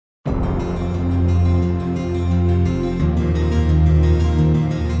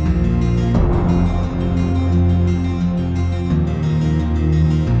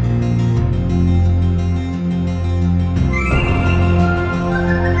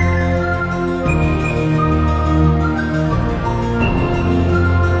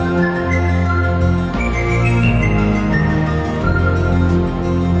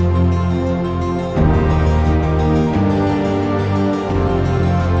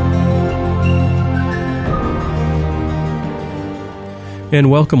And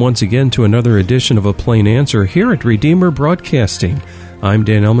welcome once again to another edition of A Plain Answer here at Redeemer Broadcasting. I'm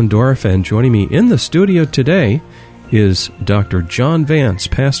Dan Elmendorf, and joining me in the studio today is Dr. John Vance,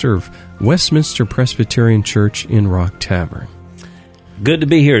 pastor of Westminster Presbyterian Church in Rock Tavern. Good to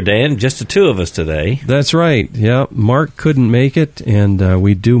be here, Dan. Just the two of us today. That's right. Yeah, Mark couldn't make it, and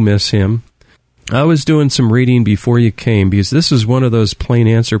we do miss him. I was doing some reading before you came, because this is one of those Plain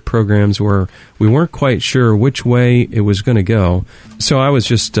Answer programs where we weren't quite sure which way it was going to go. So I was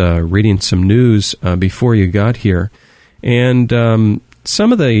just reading some news before you got here. And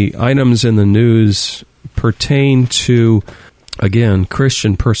some of the items in the news pertain to, again,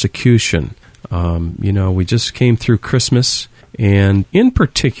 Christian persecution. We just came through Christmas. And in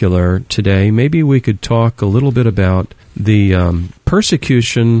particular today, maybe we could talk a little bit about the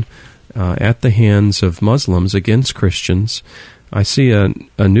persecution at the hands of Muslims against Christians. I see a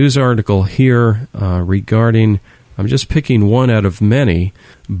news article here regarding, I'm just picking one out of many,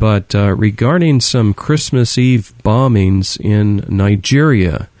 but regarding some Christmas Eve bombings in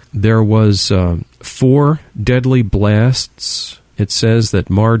Nigeria. There was 4 deadly blasts, it says, that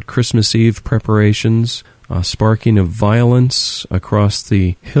marred Christmas Eve preparations, sparking of violence across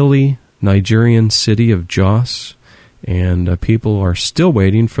the hilly Nigerian city of Jos. And people are still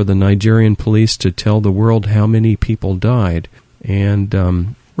waiting for the Nigerian police to tell the world how many people died.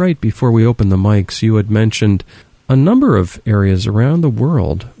 And right before we opened the mics, you had mentioned a number of areas around the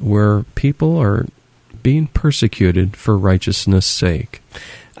world where people are being persecuted for righteousness' sake.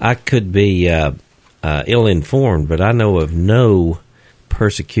 I could be ill-informed, but I know of no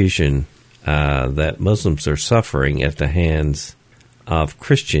persecution that Muslims are suffering at the hands of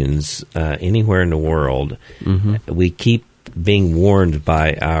Christians anywhere in the world. Mm-hmm. We keep being warned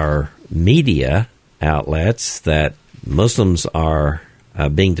by our media outlets that Muslims are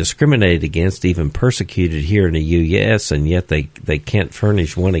being discriminated against, even persecuted here in the U.S., and yet they can't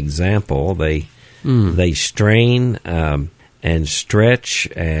furnish one example. They strain and stretch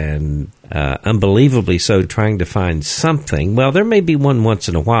and unbelievably so, trying to find something. Well, there may be one once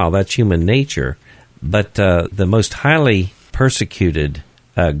in a while. That's human nature. But the most highly persecuted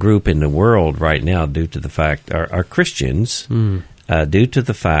group in the world right now, due to the fact, are Christians, due to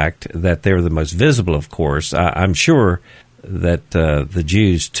the fact that they're the most visible, of course. I'm sure that the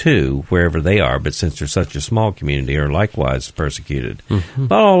Jews, too, wherever they are, but since they're such a small community, are likewise persecuted. Mm-hmm.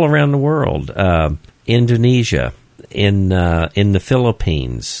 But all around the world, Indonesia, in the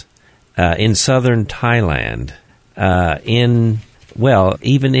Philippines, in southern Thailand, even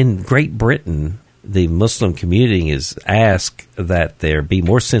in Great Britain, the Muslim community is asked that there be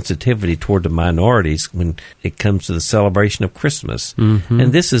more sensitivity toward the minorities when it comes to the celebration of Christmas. Mm-hmm.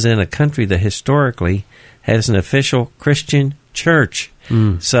 And this is in a country that historically has an official Christian church.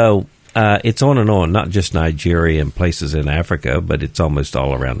 So it's on and on, not just Nigeria and places in Africa, but it's almost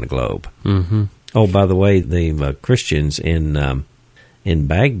all around the globe. Mm-hmm. Oh, by the way, the Christians in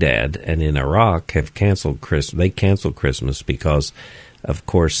Baghdad and in Iraq have canceled Christmas. They canceled Christmas because, of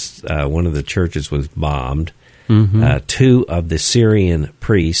course, one of the churches was bombed. Mm-hmm. 2 of the Syrian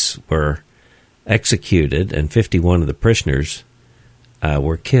priests were executed, and 51 of the prisoners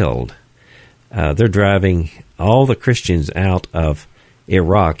were killed. They're driving all the Christians out of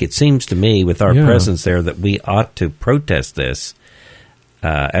Iraq. It seems to me, with our presence there, that we ought to protest this.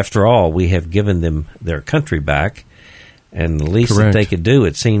 After all, we have given them their country back, and the least that they could do,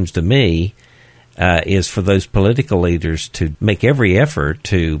 it seems to me, is for those political leaders to make every effort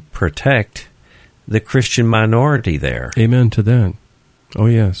to protect the Christian minority there. Amen to that. Oh,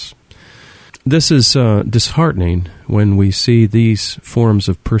 yes. This is disheartening when we see these forms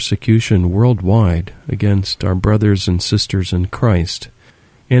of persecution worldwide against our brothers and sisters in Christ.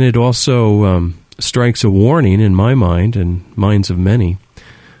 And it also strikes a warning in my mind and minds of many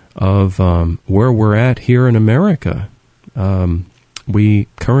of where we're at here in America. We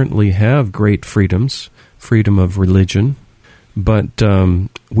currently have great freedoms, freedom of religion, but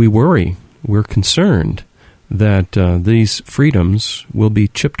we worry, we're concerned that these freedoms will be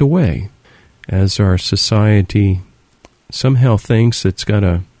chipped away as our society somehow thinks it's got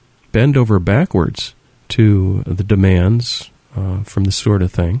to bend over backwards to the demands from this sort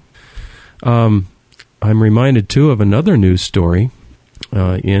of thing. I'm reminded, too, of another news story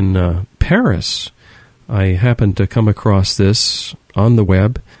in Paris. I happened to come across this on the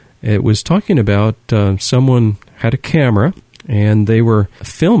web. It was talking about someone had a camera, and they were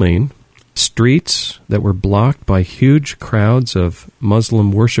filming streets that were blocked by huge crowds of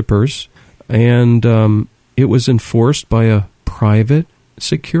Muslim worshipers, and it was enforced by a private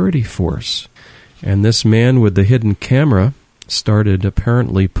security force. And this man with the hidden camera started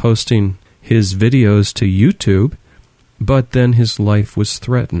apparently posting his videos to YouTube, but then his life was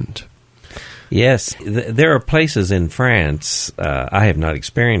threatened. Yes, there are places in France. I have not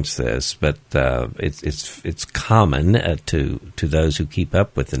experienced this, but it's common to those who keep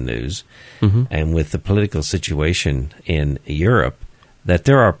up with the news and with the political situation in Europe, that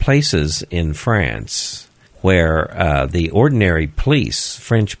there are places in France where the ordinary police,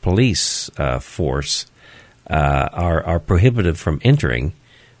 French police force, are prohibited from entering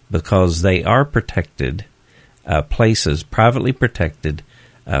because they are protected places, privately protected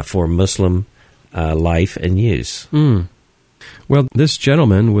for Muslim life and use. Well, this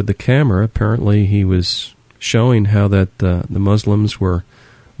gentleman with the camera, apparently he was showing how that the Muslims were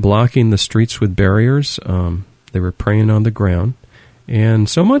blocking the streets with barriers. They were praying on the ground. And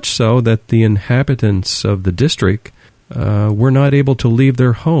so much so that the inhabitants of the district were not able to leave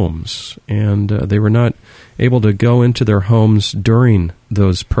their homes. And they were not able to go into their homes during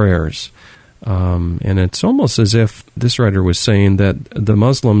those prayers. And it's almost as if this writer was saying that the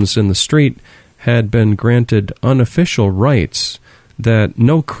Muslims in the street had been granted unofficial rights that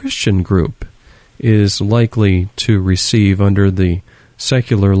no Christian group is likely to receive under the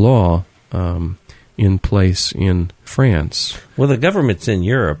secular law in place in France. Well, the governments in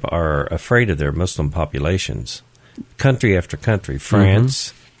Europe are afraid of their Muslim populations. Country after country,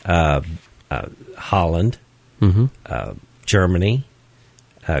 France, Holland, Germany,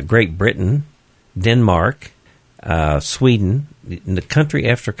 Great Britain, Denmark, Sweden, country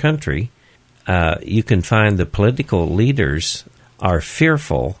after country, you can find the political leaders are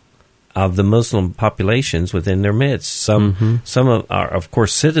fearful of the Muslim populations within their midst. Some are, of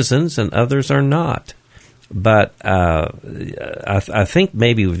course, citizens, and others are not. But I think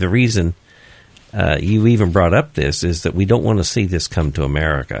maybe the reason you even brought up this is that we don't want to see this come to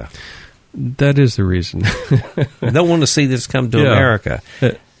America. That is the reason. We don't want to see this come to America.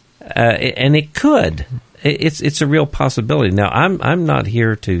 And it could. It's a real possibility. Now, I'm not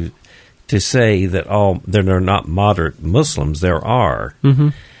here to say that there are not moderate Muslims. There are.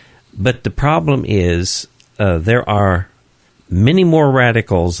 But the problem is there are many more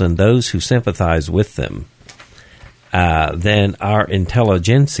radicals than those who sympathize with them than our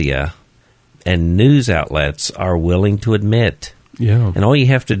intelligentsia and news outlets are willing to admit. Yeah. And all you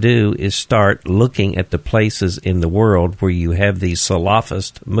have to do is start looking at the places in the world where you have these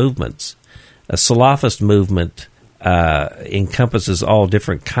Salafist movements. A Salafist movement encompasses all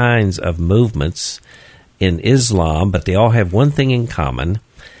different kinds of movements in Islam, but they all have one thing in common.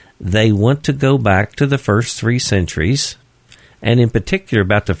 They want to go back to the first 3 centuries, and in particular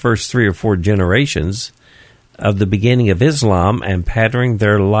about the first 3 or 4 generations of the beginning of Islam, and pattern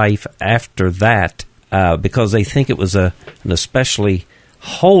their life after that, because they think it was an especially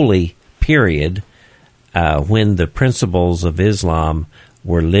holy period when the principles of Islam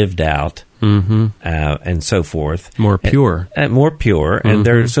were lived out, and so forth. More pure. More pure. And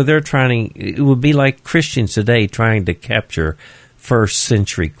they're trying, it would be like Christians today trying to capture first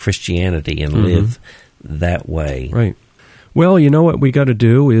century Christianity and live that way. Right. Well, you know what we got to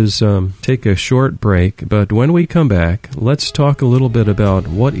do is take a short break, but when we come back, let's talk a little bit about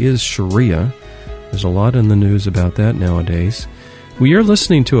what is Sharia. There's a lot in the news about that nowadays. We are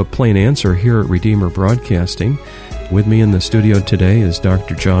listening to A Plain Answer here at Redeemer Broadcasting. With me in the studio today is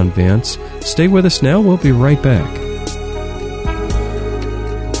Dr. John Vance. Stay with us now. We'll be right back.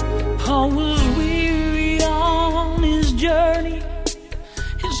 Paul was weary on his journey,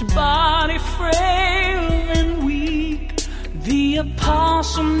 his body frail and weak. The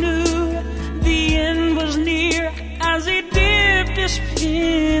apostle knew the end was near as he dipped his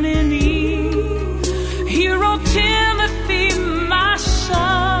pen in ink. He wrote, Timothy, my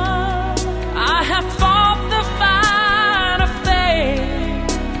son, I have fought the fight of faith.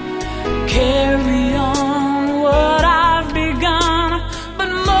 Carry on what I've begun, but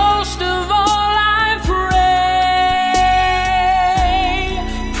most of all I pray.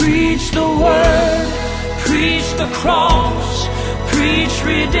 Preach the word, preach the cross, preach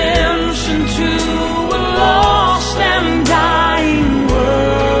redemption to a lost and dying world.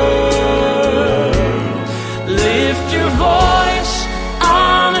 Lift your voice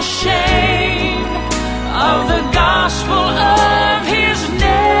unashamed of the gospel of his name,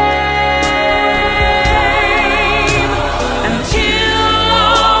 until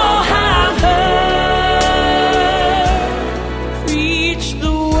all have heard. Preach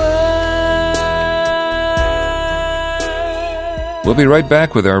the word. We'll be right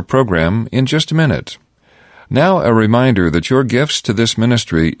back with our program in just a minute. Now, a reminder that your gifts to this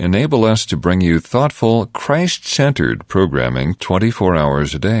ministry enable us to bring you thoughtful, Christ-centered programming 24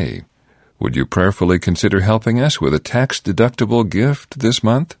 hours a day. Would you prayerfully consider helping us with a tax-deductible gift this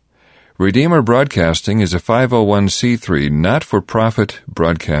month? Redeemer Broadcasting is a 501c3 not-for-profit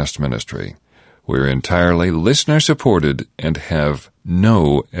broadcast ministry. We're entirely listener-supported and have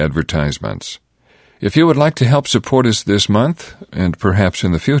no advertisements. If you would like to help support us this month, and perhaps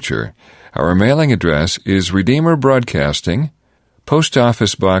in the future, our mailing address is Redeemer Broadcasting, Post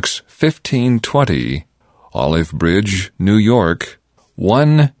Office Box 1520, Olive Bridge, New York,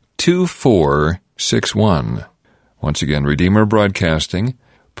 12461. Once again, Redeemer Broadcasting,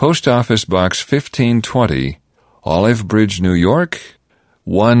 Post Office Box 1520, Olive Bridge, New York,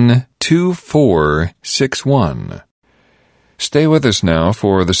 12461. Stay with us now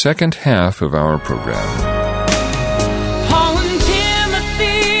for the second half of our program. Paul and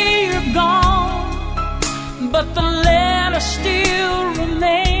Timothy are gone, but the letter still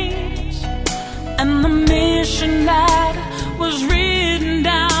remains, and the mission that was written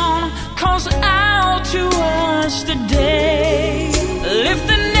down calls out to us today. Lift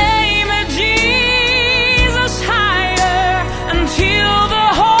the name of Jesus higher until the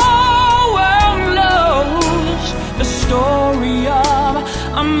whole world knows the story of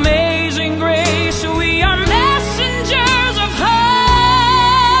amazing grace. We are messengers of hope.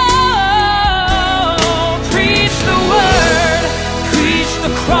 Preach the word, preach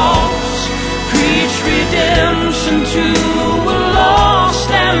the cross, preach redemption to a lost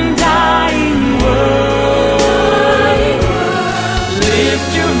and dying world.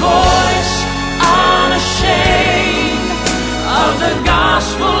 Lift your voice unashamed of the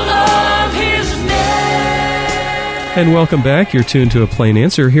gospel of his name. And welcome back. You're tuned to A Plain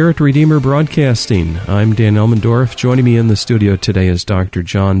Answer here at Redeemer Broadcasting. I'm Dan Elmendorf. Joining me in the studio today is Dr.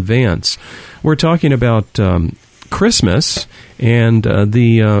 John Vance. We're talking about Christmas and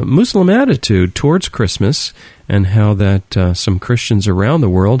the Muslim attitude towards Christmas and how that some Christians around the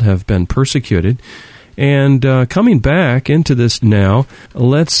world have been persecuted. And coming back into this now,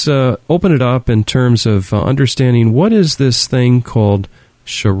 let's open it up in terms of understanding what is this thing called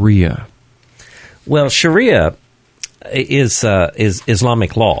Sharia. Well, Sharia is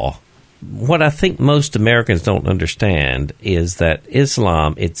Islamic law. What I think most Americans don't understand is that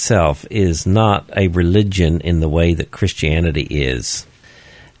Islam itself is not a religion in the way that Christianity is.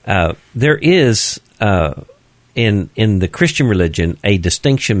 There is in the Christian religion a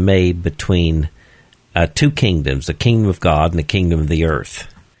distinction made between two kingdoms, the kingdom of God and the kingdom of the earth.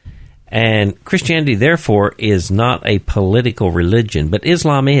 And Christianity, therefore, is not a political religion, but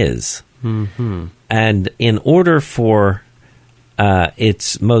Islam is. Mm-hmm. And in order for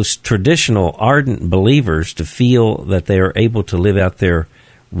its most traditional, ardent believers to feel that they are able to live out their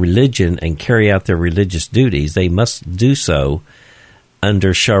religion and carry out their religious duties, they must do so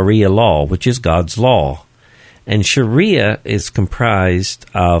under Sharia law, which is God's law. And Sharia is comprised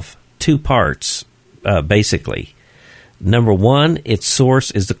of two parts, basically. Number one, its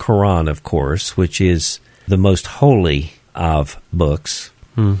source is the Quran, of course, which is the most holy of books.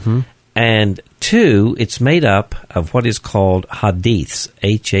 Mm-hmm. And two, it's made up of what is called hadiths,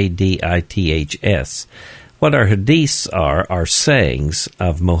 Hadiths. What our hadiths are sayings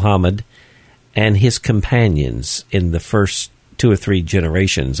of Muhammad and his companions in the first 2 or 3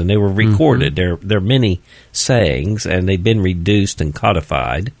 generations, and they were recorded. Mm-hmm. There are many sayings, and they've been reduced and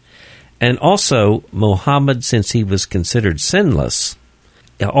codified. And also, Muhammad, since he was considered sinless,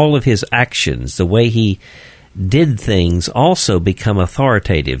 all of his actions, the way he did things, also become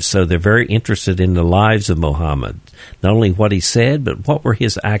authoritative. So they're very interested in the lives of Muhammad. Not only what he said, but what were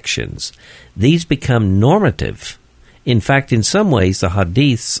his actions. These become normative. In fact, in some ways, the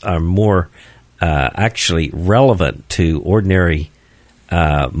hadiths are more actually relevant to ordinary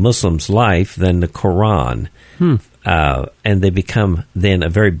Muslims' life than the Quran. And they become then a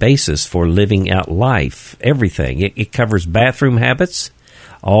very basis for living out life, everything. It covers bathroom habits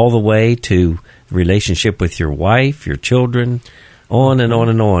all the way to relationship with your wife, your children, on and on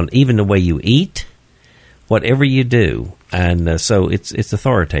and on. Even the way you eat, whatever you do. And so it's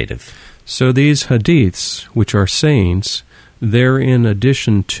authoritative. So these hadiths, which are sayings, they're in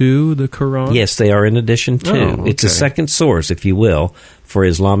addition to the Quran? Yes, they are in addition to. Oh, okay. It's a second source, if you will, for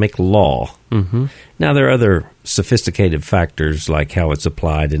Islamic law. Mm-hmm. Now, there are other sophisticated factors like how it's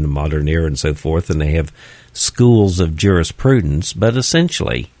applied in the modern era and so forth, and they have schools of jurisprudence, but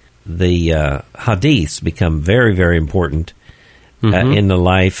essentially the hadiths become very, very important in the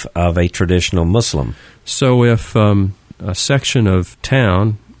life of a traditional Muslim. So if a section of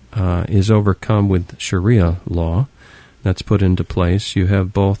town is overcome with Sharia law, that's put into place, you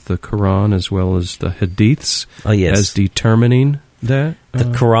have both the Quran as well as the hadiths as determining that? The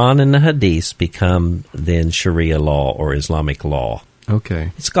Quran and the hadiths become then Sharia law or Islamic law.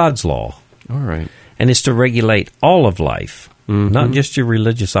 Okay. It's God's law. All right. And it's to regulate all of life. not just your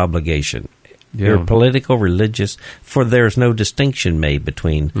religious obligation. Yeah. Your political, religious, for there's no distinction made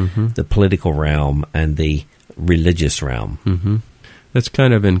between the political realm and the religious realm. That's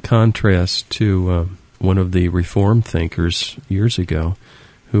kind of in contrast to one of the Reformed thinkers years ago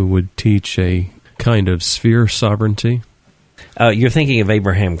who would teach a kind of sphere sovereignty. You're thinking of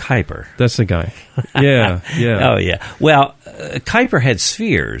Abraham Kuyper. That's the guy. Yeah, yeah. Oh, yeah. Well, Kuyper had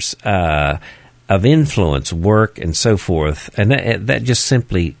spheres of influence, work, and so forth, and that just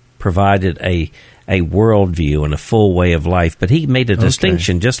simply provided a worldview and a full way of life. But he made a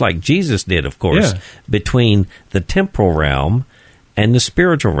distinction, just like Jesus did, of course, between the temporal realm and the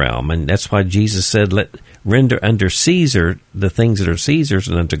spiritual realm. And that's why Jesus said, let render unto Caesar the things that are Caesar's,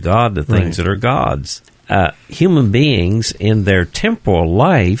 and unto God the things that are God's. Human beings in their temporal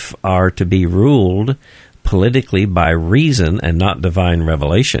life are to be ruled politically by reason and not divine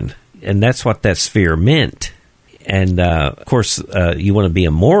revelation. And that's what that sphere meant. And, of course, you want to be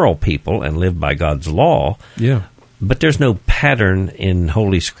a moral people and live by God's law. Yeah. But there's no pattern in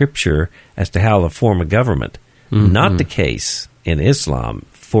Holy Scripture as to how to form a government. Not the case in Islam,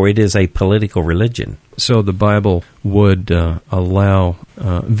 for it is a political religion. So the Bible would allow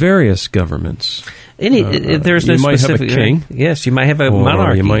various governments. There's no you might specific have a king. Yes, you might have a Or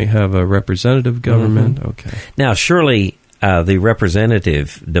monarchy. you might have a representative government. Okay. Now, surely the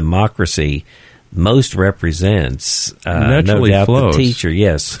representative democracy most represents, Naturally no doubt, flows. the teacher,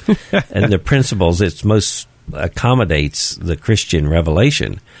 yes, and the principles. It's most accommodates the Christian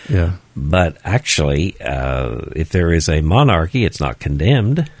revelation. Yeah. But actually, if there is a monarchy, it's not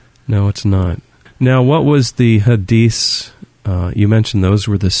condemned. No, it's not. Now, what was the hadiths? You mentioned those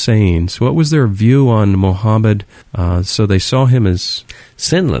were the sayings. What was their view on Muhammad? So they saw him as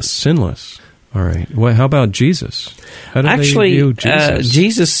Sinless. All right. How about Jesus? How did Actually, they view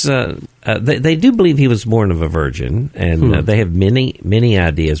Jesus? They do believe he was born of a virgin, and they have many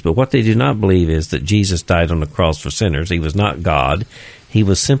ideas. But what they do not believe is that Jesus died on the cross for sinners. He was not God. He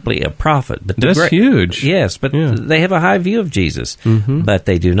was simply a prophet. But That's huge. Yes, but they have a high view of Jesus. But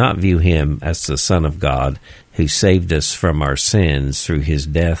they do not view him as the Son of God who saved us from our sins through his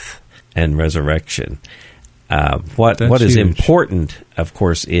death and resurrection. What is huge. important, of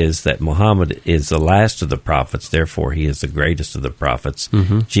course, is that Muhammad is the last of the prophets, therefore he is the greatest of the prophets.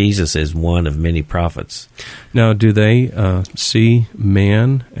 Jesus is one of many prophets. Now, do they see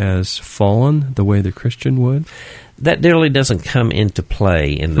man as fallen the way the Christian would? That really doesn't come into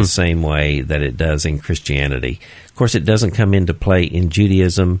play in the same way that it does in Christianity. Of course, it doesn't come into play in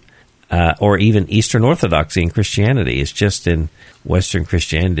Judaism or even Eastern Orthodoxy in Christianity. It's just in Western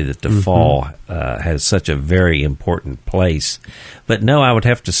Christianity that the fall has such a very important place. But no, I would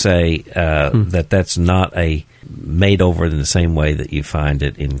have to say that that's not made over in the same way that you find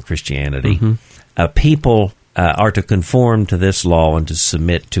it in Christianity. People are to conform to this law and to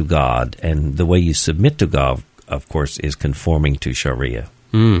submit to God. And the way you submit to God, of course, is conforming to Sharia.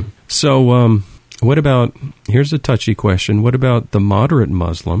 So what about, here's a touchy question, what about the moderate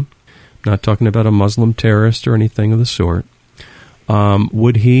Muslim? Not talking about a Muslim terrorist or anything of the sort.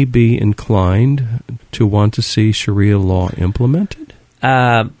 Would he be inclined to want to see Sharia law implemented?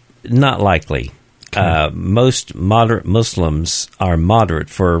 Not likely. Most moderate Muslims are moderate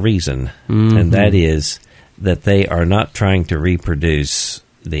for a reason, and that is that they are not trying to reproduce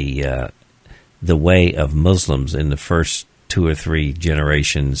the way of Muslims in the first 2 or 3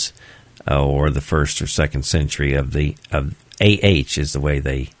 generations, or the first or second century of AH is the way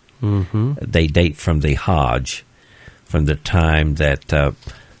they date from the Hajj, from the time that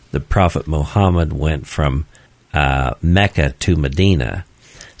the Prophet Muhammad went from Mecca to Medina.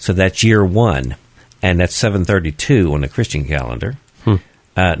 So that's year 1, and that's 732 on the Christian calendar.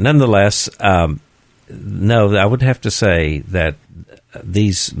 Nonetheless, no, I would have to say that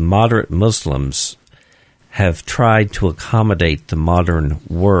these moderate Muslims have tried to accommodate the modern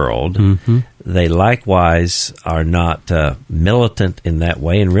world. They likewise are not militant in that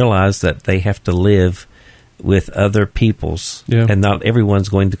way and realize that they have to live with other peoples, and not everyone's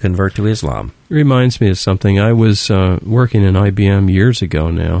going to convert to Islam. It reminds me of something. I was working in IBM years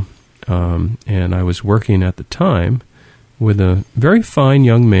ago now, and I was working at the time with a very fine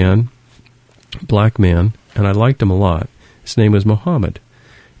young man, black man, and I liked him a lot. His name was Muhammad.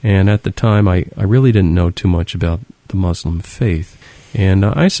 And at the time, I really didn't know too much about the Muslim faith. And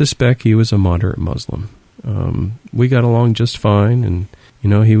I suspect he was a moderate Muslim. We got along just fine, and,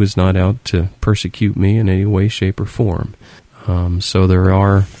 he was not out to persecute me in any way, shape, or form. So there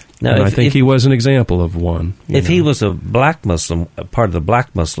are Now, And I think he was an example of one. If he was a black Muslim, a part of the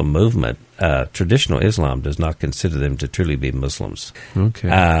black Muslim movement, traditional Islam does not consider them to truly be Muslims.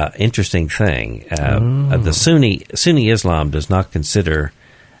 Okay. Interesting thing. The Sunni Islam does not consider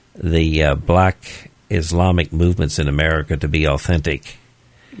the black Islamic movements in America to be authentic.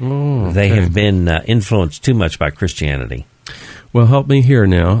 Oh, okay. They have been influenced too much by Christianity. Well, help me here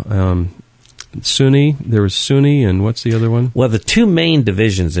now. Sunni, there was Sunni, and what's the other one? Well, the two main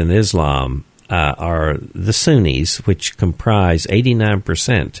divisions in Islam are the Sunnis, which comprise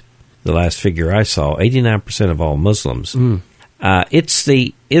 89%, the last figure I saw, 89% of all Muslims. It's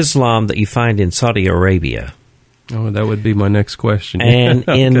the Islam that you find in Saudi Arabia. Oh, that would be my next question. And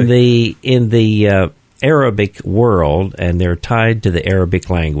Okay. in the Arabic world, and they're tied to the Arabic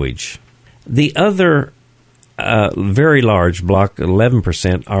language. The other very large block,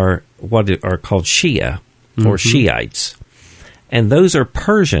 11%, are what are called Shia or Shiites. And those are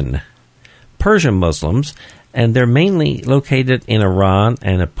Persian Muslims, and they're mainly located in Iran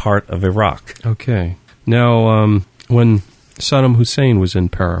and a part of Iraq. Okay. Now, when Saddam Hussein was in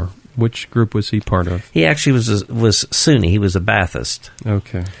power, which group was he part of? He actually was Sunni. He was a Ba'athist.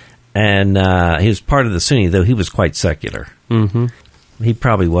 Okay. And he was part of the Sunni, though he was quite secular. Mm-hmm. He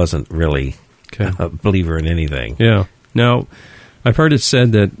probably wasn't really Okay. a believer in anything. Yeah. Now, I've heard it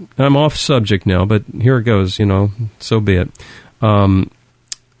said that, I'm off subject now, but here it goes, so be it.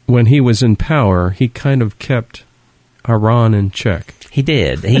 When he was in power, he kind of kept Iran in check. He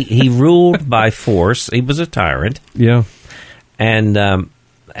did. He ruled by force. He was a tyrant. Yeah. And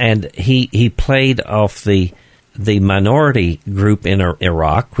he played off the minority group in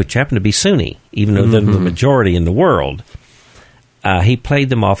Iraq, which happened to be Sunni, even though they're the majority in the world. He played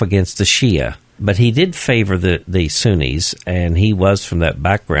them off against the Shia, but he did favor the Sunnis, and he was from that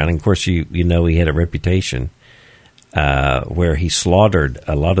background. And of course, you know he had a reputation where he slaughtered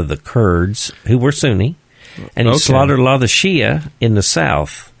a lot of the Kurds who were Sunni, and he slaughtered a lot of the Shia in the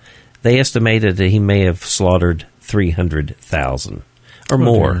south. They estimated that he may have slaughtered 300,000 or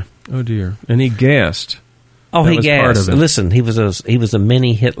more. Dear. Oh dear! And he gassed. Oh, That he was part gassed. of it. Listen, he was a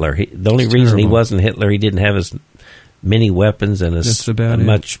mini Hitler. The only It's reason he terrible. wasn't Hitler, he didn't have as many weapons and That's about it.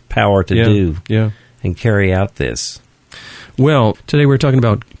 much power to do Yeah. and carry out this. Well, today we're talking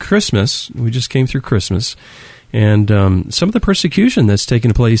about Christmas. We just came through Christmas. And some of the persecution that's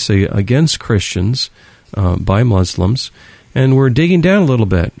taken place against Christians by Muslims. And we're digging down a little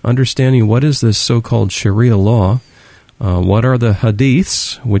bit, understanding what is this so-called Sharia law, what are the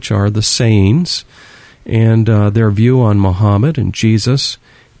hadiths, which are the sayings, and their view on Muhammad and Jesus.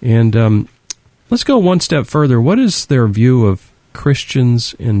 And let's go one step further. What is their view of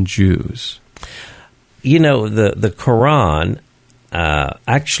Christians and Jews? You know, the Quran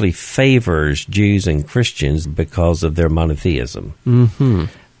actually favors Jews and Christians because of their monotheism. Mm-hmm.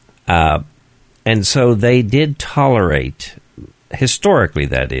 And so they did tolerate, historically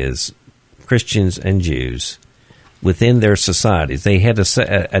that is, Christians and Jews within their societies. They had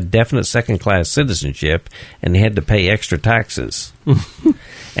a definite second-class citizenship, and they had to pay extra taxes.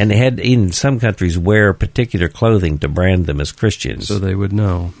 And they had, in some countries, wear particular clothing to brand them as Christians. So they would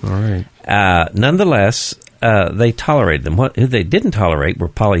know. All right. Nonetheless, they tolerated them. Who they didn't tolerate were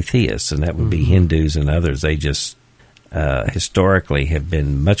polytheists, and that would be Hindus and others. They just historically have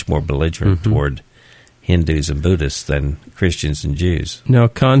been much more belligerent toward Hindus and Buddhists than Christians and Jews. Now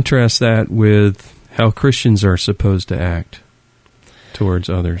contrast that with how Christians are supposed to act towards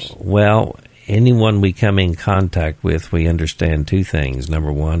others. Well, anyone we come in contact with, we understand two things.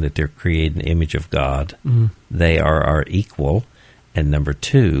 Number one, that they're created in the image of God. They are our equal. And number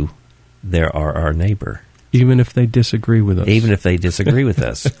two, they are our neighbor. Even if they disagree with us. Even if they disagree with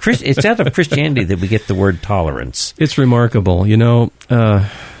us. It's out of Christianity that we get the word tolerance. It's remarkable.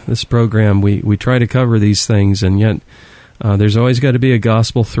 This program, we try to cover these things, and yet there's always got to be a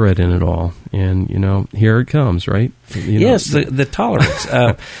gospel thread in it all. And, here it comes, right? Yes, the tolerance.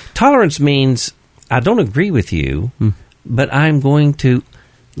 Tolerance means I don't agree with you, but I'm going to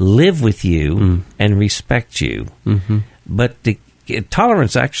live with you and respect you. But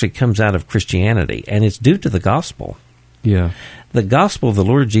tolerance actually comes out of Christianity, and it's due to the gospel. Yeah. The gospel of the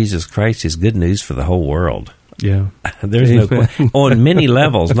Lord Jesus Christ is good news for the whole world. Yeah. There's on many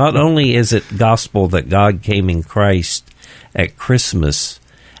levels. Not only is it gospel that God came in Christ at Christmas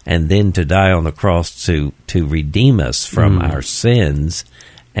and then to die on the cross to redeem us from our sins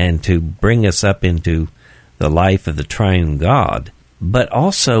and to bring us up into the life of the triune God, but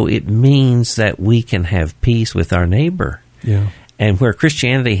also it means that we can have peace with our neighbor. Yeah. And where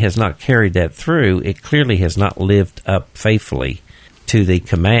Christianity has not carried that through, it clearly has not lived up faithfully to the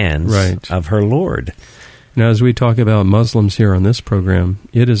commands Right. of her Lord. Now, as we talk about Muslims here on this program,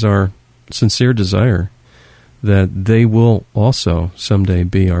 it is our sincere desire that they will also someday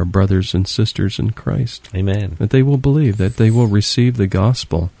be our brothers and sisters in Christ. Amen. That they will believe, that they will receive the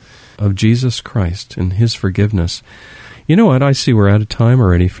gospel of Jesus Christ and His forgiveness. You know what? I see we're out of time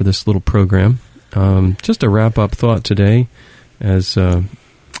already for this little program. Just a wrap-up thought today, as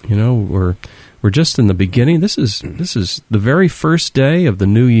we're just in the beginning. This is the very first day of the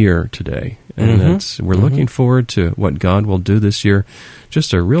new year today, and we're looking forward to what God will do this year.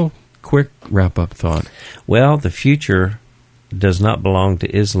 Just a real quick wrap-up thought. Well, the future does not belong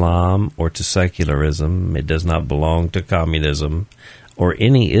to Islam or to secularism. It does not belong to communism or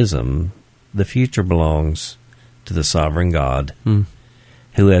any ism. The future belongs to the sovereign God,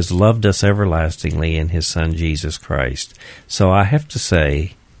 who has loved us everlastingly in His Son, Jesus Christ. So I have to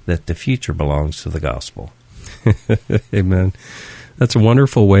say that the future belongs to the gospel. Amen. That's a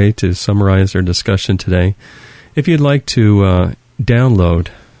wonderful way to summarize our discussion today. If you'd like to download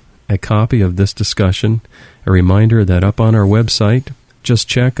a copy of this discussion, a reminder that up on our website, just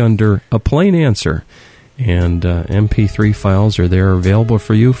check under A Plain Answer, and MP3 files are there available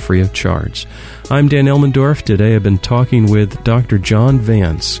for you free of charge. I'm Dan Elmendorf. Today I've been talking with Dr. John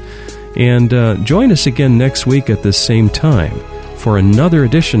Vance. And join us again next week at this same time for another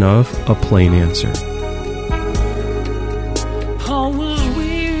edition of A Plain Answer. Paul was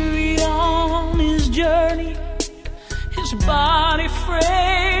weary on his journey, his body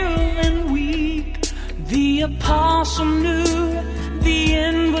frail and weak. The apostle knew the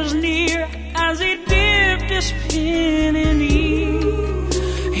end was near as he dipped his pen in ink.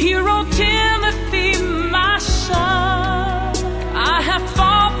 He wrote, Timothy, my son, I have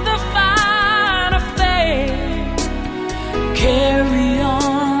fought the fight of faith. Carry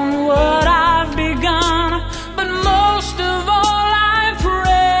on what I've begun, but most of all I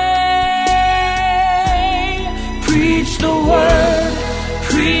pray. Preach the word,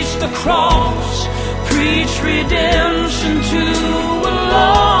 preach the cross, preach redemption to a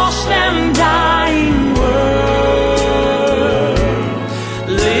lost and dying world.